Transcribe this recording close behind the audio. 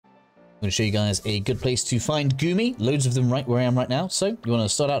I'm going to show you guys a good place to find Goomy. Loads of them right where I am right now. So you want to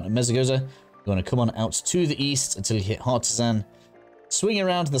start out in Mezagoza. You want to come on out to the east until you hit Hartizan. Swing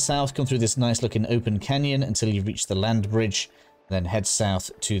around to the south, come through this nice looking open canyon until you reach the land bridge. Then head south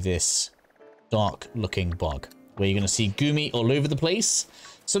to this dark looking bog where you're going to see Goomy all over the place.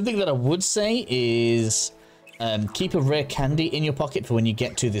 Something that I would say is keep a rare candy in your pocket for when you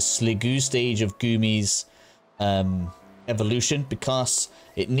get to this Sliggoo stage of Goomy's evolution, because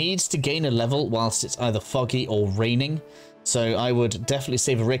it needs to gain a level whilst it's either foggy or raining. So I would definitely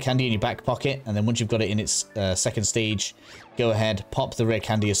save a rare candy in your back pocket, and then once you've got it in its second stage, go ahead, pop the rare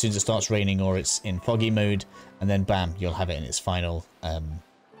candy as soon as it starts raining or it's in foggy mode, and then bam, you'll have it in its final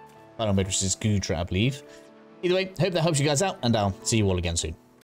mode, which is Goodra, I believe. Either way, hope that helps you guys out, and I'll see you all again soon.